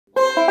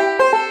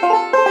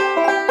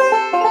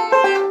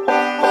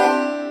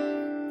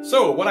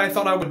So what I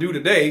thought I would do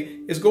today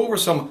is go over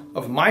some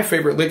of my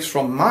favorite licks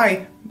from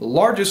my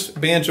largest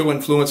banjo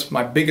influence,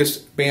 my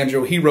biggest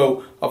banjo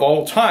hero of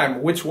all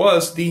time, which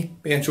was the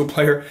banjo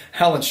player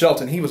Allen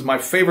Shelton. He was my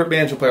favorite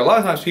banjo player. A lot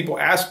of times people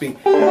ask me,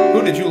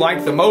 who did you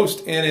like the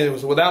most? And it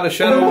was without a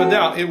shadow of a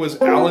doubt, it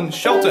was Allen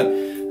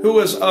Shelton, who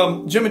was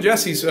Jim and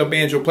Jesse's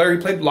banjo player. He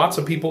played lots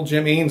of people,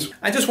 Jim Eames.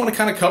 I just want to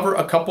kind of cover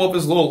a couple of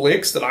his little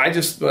licks that I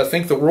just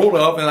think the world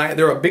of, and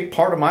they're a big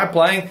part of my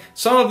playing.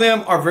 Some of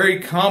them are very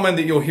common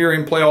that you'll hear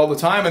him play all the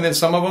time, and then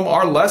some of them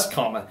are less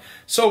common.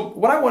 So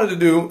what I wanted to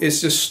do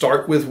is just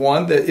start with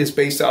one that is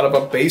based out of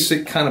a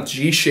basic kind of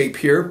G shape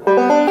here.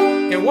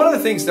 And one of the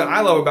things that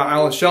I love about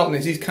Allen Shelton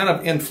is he's kind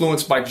of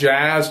influenced by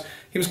jazz.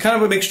 He was kind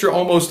of a mixture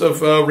almost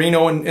of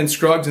Reno and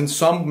Scruggs in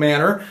some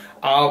manner.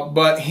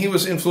 But he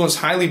was influenced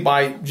highly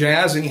by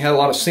jazz, and he had a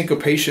lot of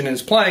syncopation in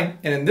his playing.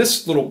 And in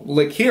this little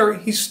lick here,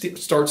 he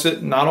starts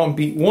it not on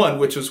beat one,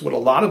 which is what a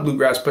lot of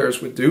bluegrass players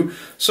would do.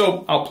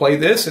 So I'll play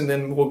this and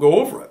then we'll go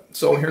over it.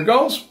 So here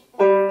goes.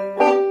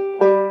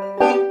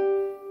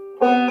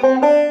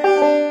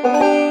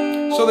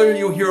 So there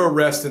you'll hear a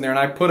rest in there, and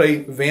I put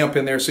a vamp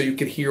in there so you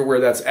could hear where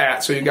that's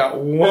at. So you got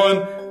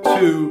 1,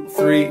 2,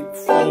 3,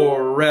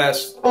 4,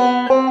 rest.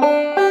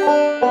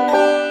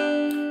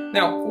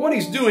 Now, what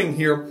he's doing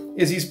here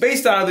is he's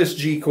based out of this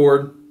G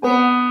chord.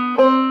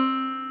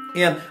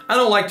 And I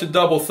don't like to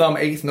double thumb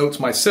eighth notes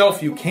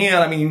myself. You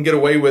can, I mean, you can get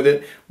away with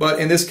it. But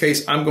in this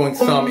case, I'm going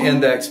thumb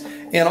index.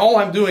 And all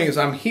I'm doing is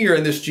I'm here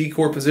in this G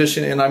chord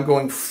position, and I'm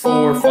going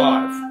 4,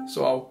 5.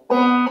 So,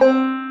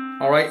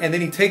 all right, and then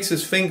he takes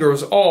his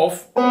fingers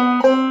off.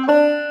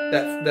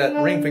 That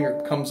ring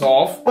finger comes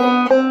off.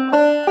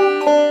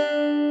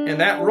 And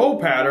that roll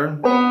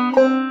pattern,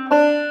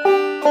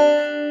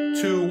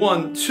 2,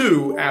 1,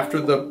 2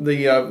 after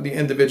the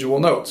individual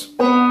notes. 2,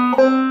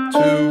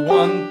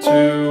 1, 2,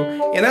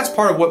 and that's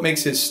part of what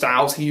makes his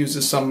styles. He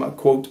uses some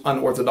quote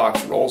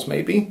unorthodox rolls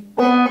maybe,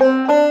 and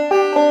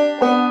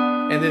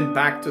then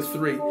back to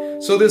 3.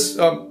 So this,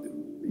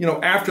 you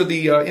know, after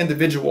the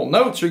individual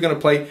notes, you're going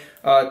to play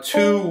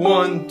 2,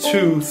 1,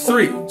 2,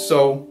 3.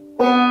 So,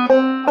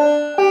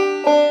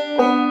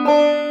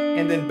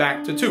 and then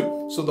back to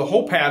 2. So the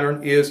whole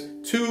pattern is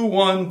 2,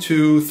 1,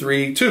 2,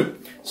 3, 2.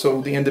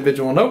 So the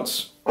individual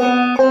notes.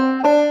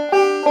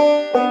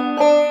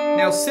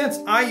 Now, since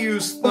I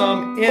use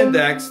thumb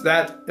index,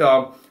 that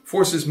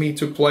forces me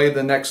to play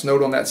the next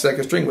note on that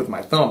second string with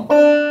my thumb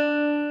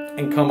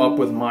and come up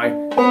with my,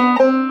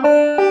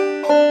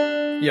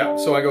 yeah,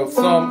 so I go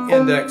thumb,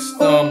 index,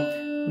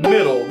 thumb,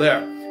 middle,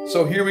 there.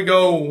 So here we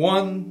go,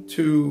 1,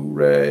 2,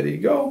 ready,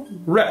 go,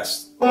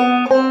 rest.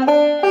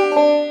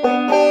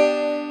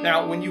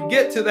 Now, when you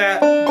get to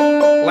that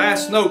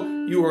last note,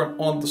 you are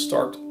on the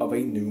start of a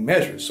new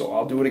measure. So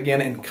I'll do it again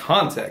in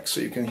context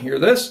so you can hear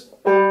this.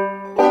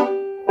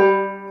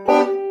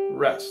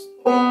 Rest.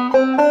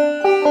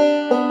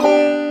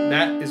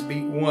 That is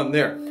beat 1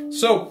 there.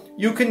 So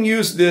you can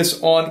use this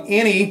on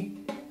any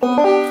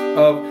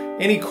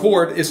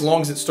chord as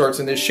long as it starts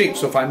in this shape.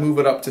 So if I move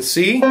it up to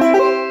C,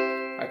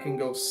 I can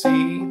go C,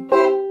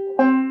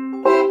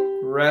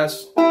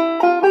 rest.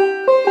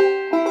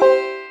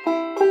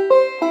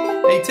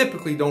 They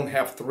typically don't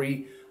have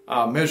 3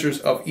 measures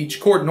of each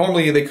chord.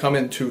 Normally they come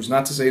in 2s.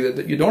 Not to say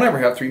that you don't ever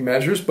have 3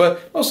 measures,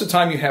 but most of the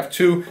time you have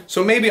 2.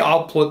 So maybe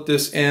I'll put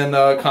this in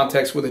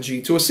context with a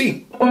G to a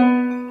C.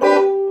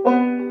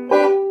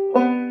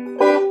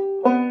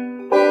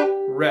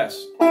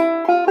 Rest.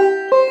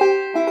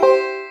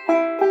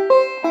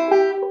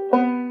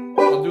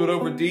 I'll do it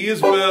over D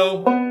as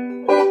well.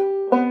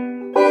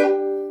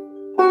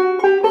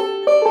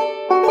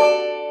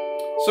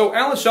 So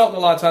Allen Shelton a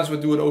lot of times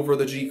would do it over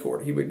the G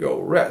chord. He would go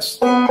rest.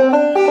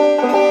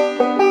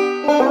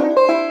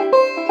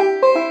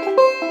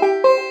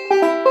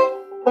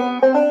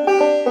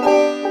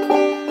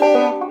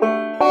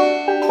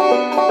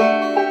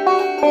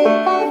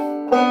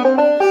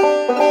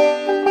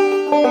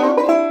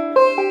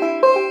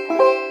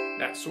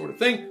 That sort of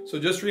thing. So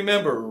just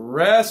remember,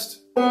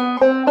 rest.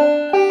 And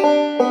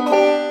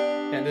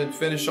then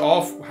finish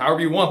off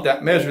however you want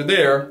that measure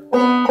there.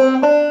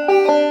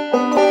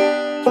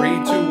 3,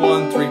 2,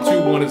 1, 3,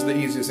 2, 1 is the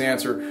easiest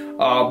answer.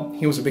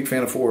 He was a big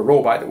fan of forward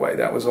roll, by the way.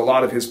 That was a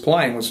lot of his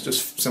playing was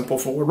just simple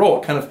forward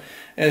roll. And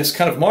it's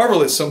kind of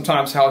marvelous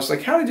sometimes how it's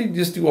like, how did you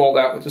just do all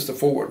that with just a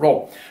forward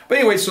roll? But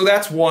anyway, so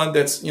that's one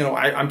that's, you know,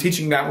 I'm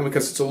teaching that one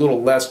because it's a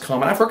little less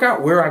common. I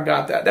forgot where I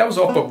got that. That was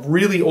off a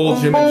really old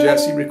Jim and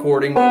Jesse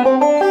recording.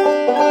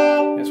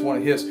 It's one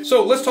of his.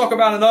 So let's talk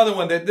about another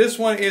one. This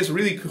one is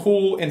really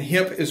cool and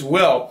hip as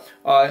well.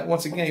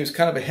 Once again, he was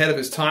kind of ahead of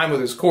his time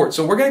with his chord.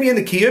 So we're going to be in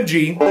the key of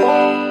G.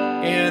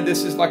 And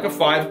this is like a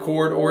 5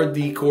 chord or a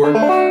D chord.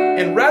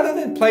 And rather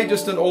than play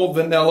just an old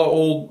vanilla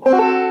old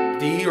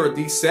D or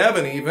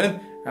D7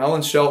 even,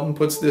 Allen Shelton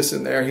puts this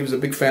in there. He was a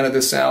big fan of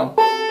this sound.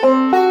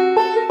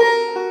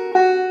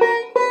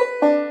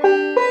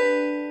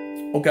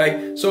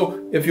 Okay, so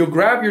if you'll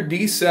grab your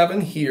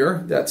D7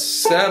 here, that's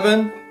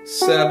 7,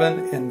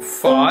 7, and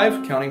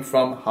 5, counting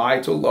from high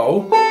to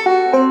low.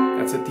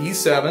 That's a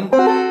D7.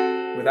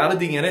 without a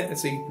D in it.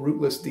 It's a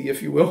rootless D,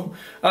 if you will.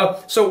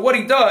 So what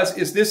he does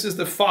is this is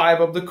the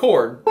 5 of the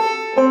chord.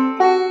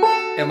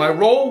 And my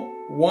roll,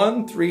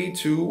 1, 3,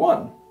 2,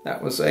 1.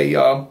 That was a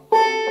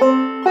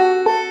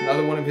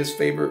another one of his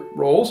favorite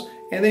rolls.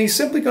 And then he's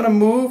simply going to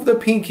move the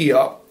pinky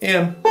up.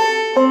 And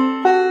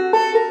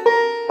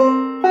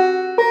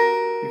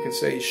you could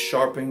say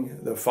sharpening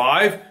the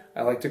 5.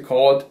 I like to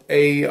call it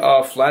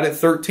a flatted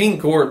 13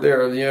 chord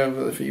there. You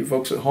know, for you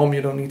folks at home, you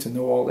don't need to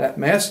know all that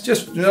mess.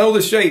 Just know the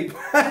shape.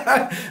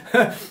 I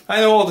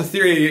know all the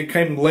theory. It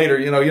came later.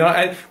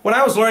 When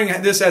I was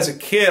learning this as a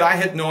kid, I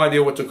had no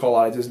idea what to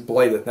call it. I just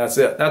played it. That's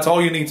it. That's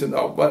all you need to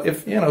know. But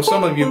if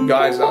some of you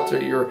guys out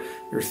there, you're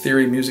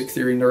music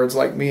theory nerds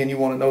like me, and you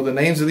want to know the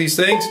names of these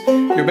things,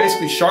 you're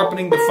basically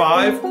sharpening the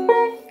 5.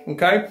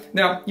 Okay.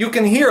 Now you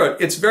can hear it.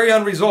 It's very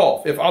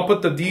unresolved. If I'll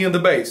put the D in the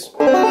bass.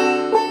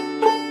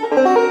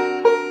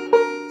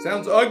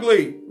 Sounds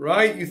ugly,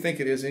 right? You think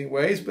it is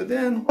anyways, but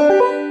then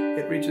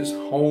it reaches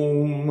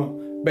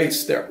home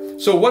bass there.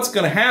 So what's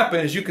going to happen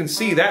is you can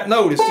see that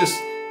note is just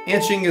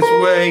inching its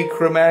way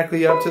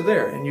chromatically up to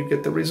there, and you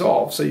get the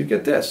resolve. So you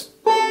get this.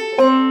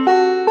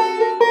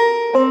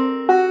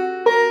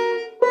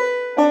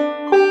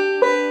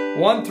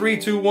 1, 3,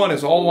 2, 1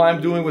 is all I'm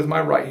doing with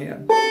my right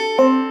hand.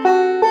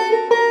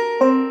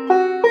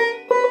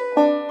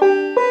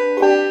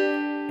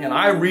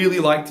 I really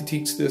like to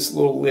teach this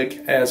little lick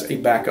as a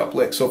backup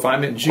lick. So if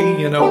I'm in G,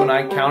 and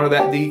I counter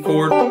that D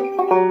chord.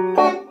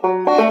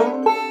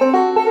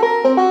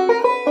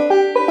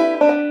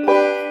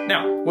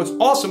 Now, what's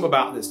awesome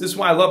about this is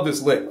why I love this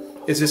lick,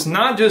 is it's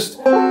not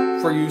just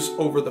for use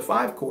over the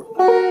 5 chord.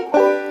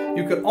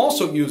 You could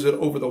also use it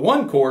over the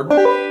 1 chord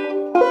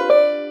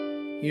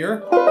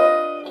here,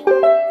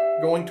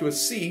 going to a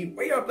C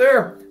way up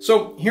there.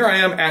 So here I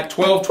am at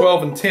 12,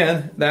 12, and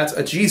 10. That's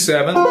a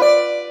G7.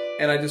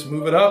 And I just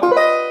move it up,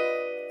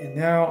 and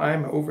now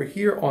I'm over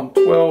here on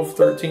 12,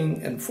 13,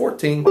 and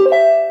 14,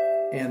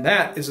 and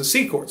that is a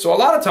C chord. So a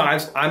lot of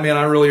times, I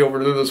really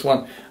overdo this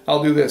one.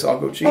 I'll do this. I'll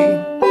go G,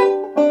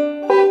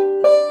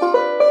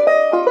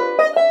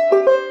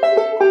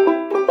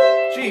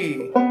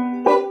 G,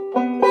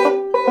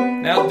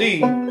 now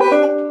D,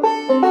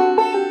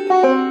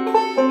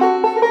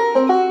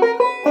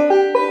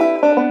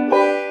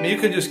 you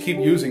could just keep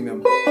using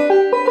them.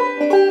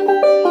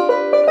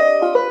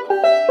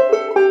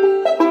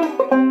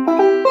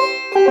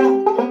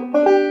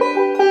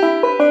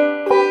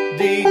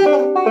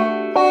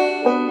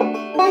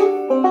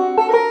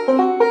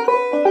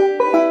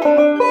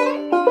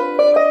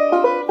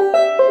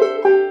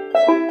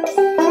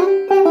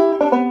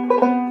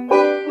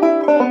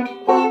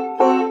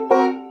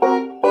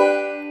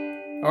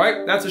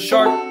 That's a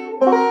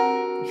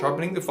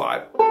sharpening the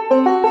 5.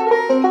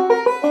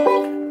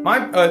 My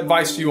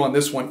advice to you on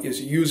this one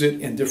is use it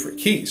in different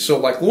keys. So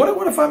like, what if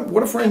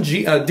we're in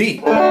D?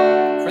 If we're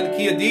in the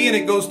key of D and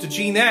it goes to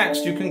G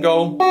next, you can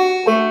go.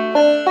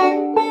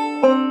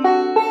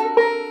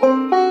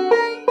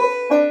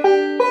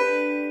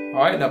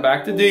 All right, now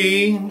back to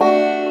D.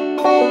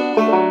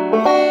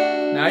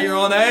 Now you're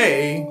on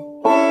A.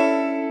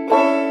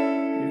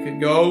 You could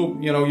go,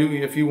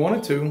 if you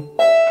wanted to.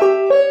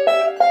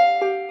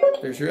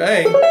 There's your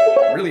A,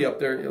 really up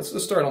there. Let's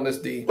just start on this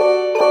D. Now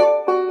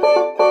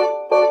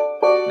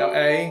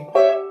A.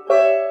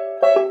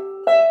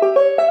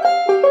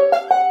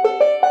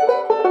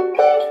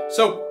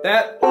 So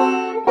that,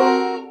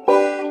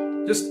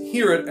 just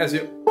hear it as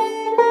it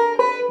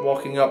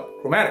walking up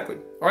chromatically.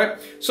 All right,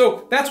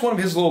 so that's one of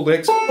his little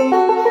licks,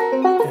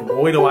 and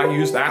boy do I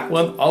use that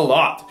one a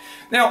lot.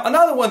 Now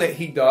another one that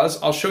he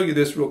does, I'll show you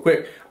this real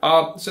quick.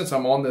 Since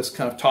I'm on this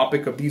kind of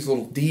topic of these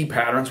little D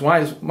patterns,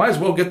 might as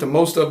well get the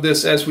most of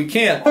this as we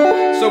can.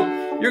 So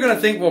you're gonna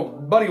think, well,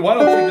 buddy, why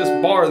don't you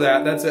just bar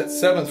that? That's that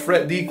 7th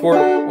fret D chord.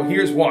 Well,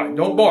 here's why.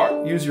 Don't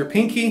bar. Use your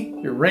pinky,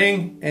 your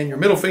ring, and your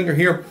middle finger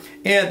here.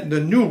 And the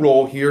new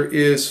roll here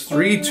is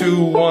 3,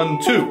 2,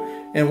 1, 2.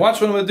 And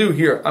watch what I'm going to do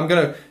here.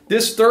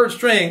 This 3rd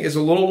string is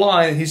a little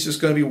line, and he's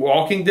just going to be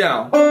walking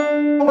down. All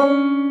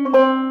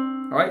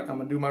right, I'm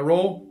going to do my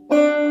roll.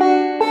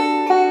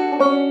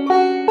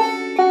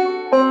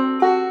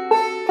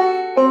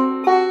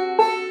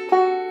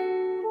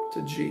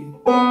 To G.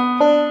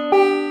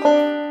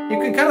 You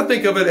can kind of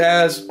think of it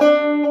as,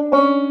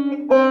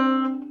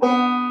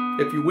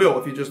 if you will,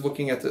 if you're just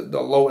looking at the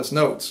lowest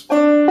notes.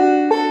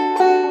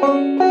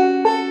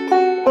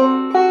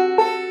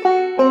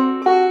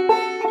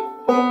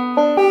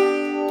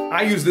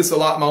 I use this a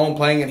lot in my own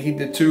playing, and he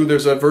did too.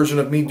 There's a version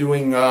of me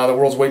doing The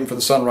World's Waiting for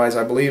the Sunrise,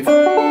 I believe.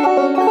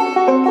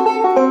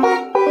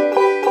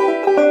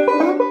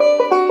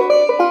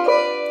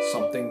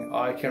 Something,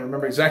 I can't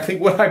remember exactly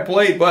what I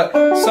played, but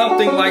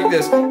something like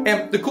this.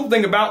 And the cool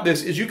thing about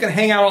this is you can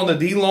hang out on the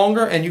D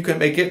longer, and you can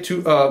make it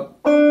to 1,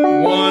 2,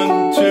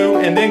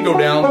 and then go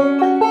down.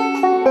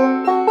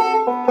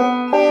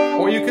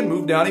 Or you can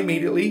move down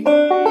immediately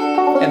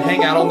and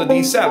hang out on the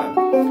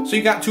D7. So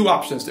you got 2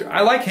 options there.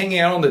 I like hanging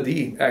out on the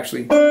D,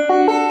 actually.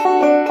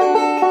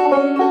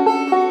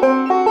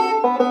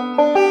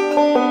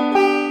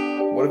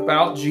 What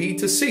about G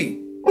to C?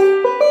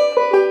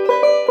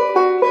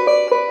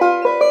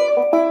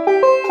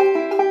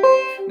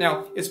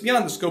 Now, it's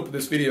beyond the scope of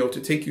this video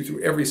to take you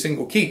through every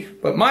single key,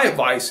 but my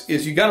advice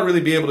is you got to really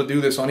be able to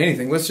do this on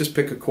anything. Let's just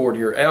pick a chord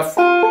here, F.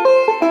 Now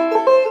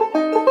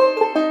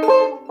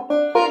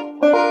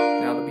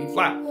the B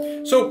flat.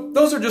 So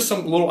those are just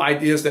some little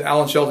ideas that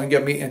Allen Shelton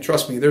gave me, and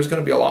trust me, there's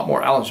going to be a lot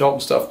more Allen Shelton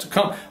stuff to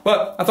come.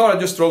 But I thought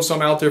I'd just throw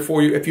some out there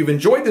for you. If you've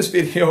enjoyed this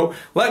video,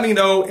 let me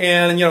know,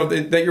 and you know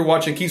that you're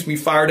watching keeps me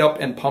fired up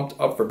and pumped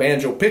up for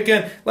banjo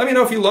picking. Let me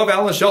know if you love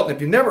Allen Shelton.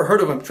 If you've never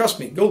heard of him, trust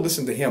me, go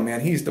listen to him,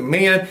 man. He's the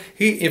man.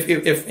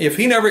 If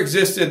he never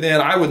existed, then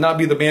I would not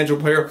be the banjo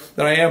player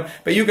that I am.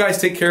 But you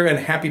guys take care and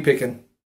happy picking.